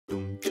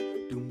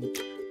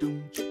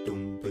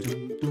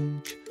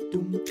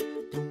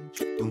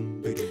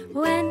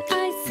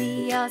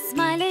your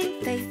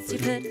smiling face, you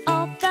put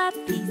all the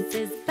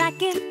pieces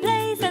back in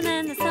place, and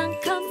then the sun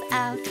comes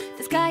out,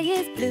 the sky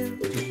is blue.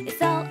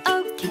 It's all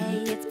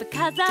okay, it's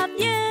because of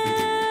you.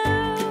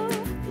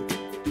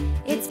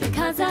 It's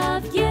because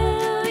of you,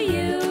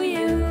 you.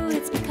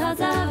 It's because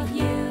of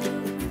you.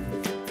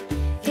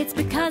 It's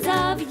because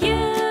of you,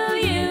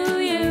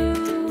 you.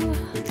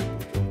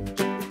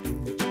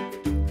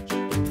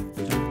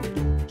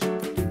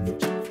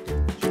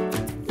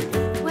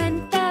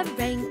 When the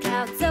rain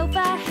clouds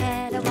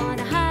overhead, I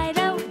wanna hide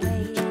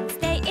away and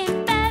stay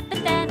in bed,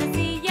 but then I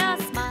see your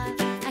smile,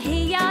 I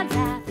hear your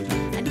laugh,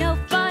 I know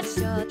for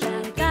sure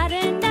that I got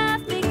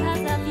enough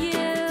because of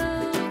you.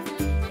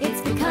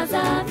 It's because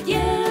of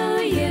you,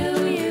 you.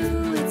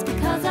 It's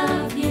because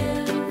of you.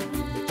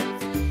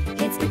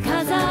 It's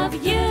because of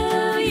you,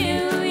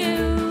 you.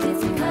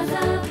 It's because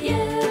of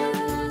you.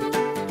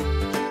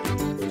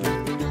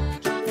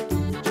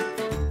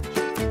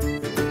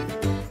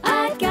 I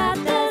got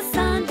the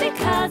sun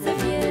because of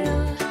you.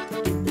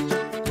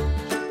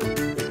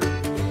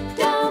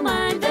 Don't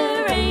mind the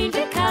rain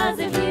because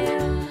of you.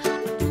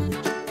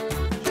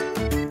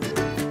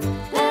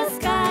 The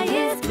sky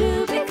is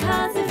blue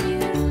because of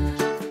you.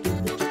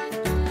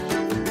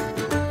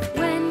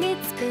 When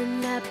it's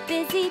been a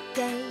busy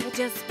day,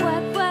 just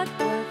work,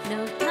 no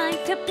time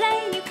to play.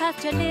 You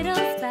cast your little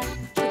spell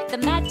with the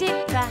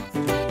magic craft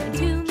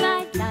into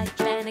my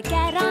life, and I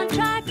get on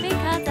track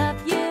because of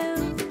you.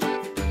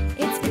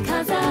 It's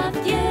because of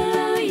you,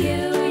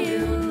 you.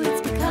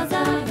 It's because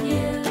of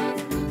you.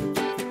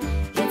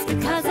 It's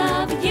because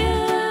of you,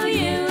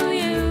 you.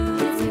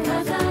 It's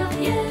because of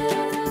you.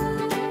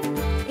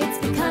 It's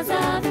because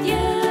of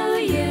you,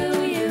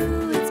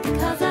 you. It's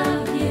because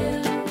of you.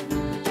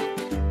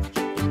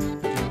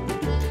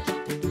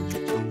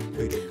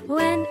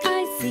 When I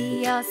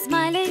see your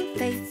smiling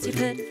face, you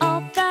put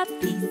all the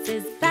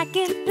pieces back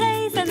in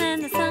place, and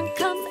then the sun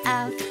comes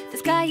out, the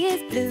sky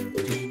is blue.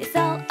 It's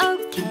all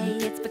okay,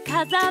 it's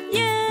because of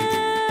you.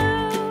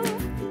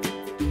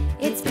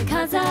 It's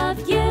because of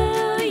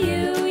you.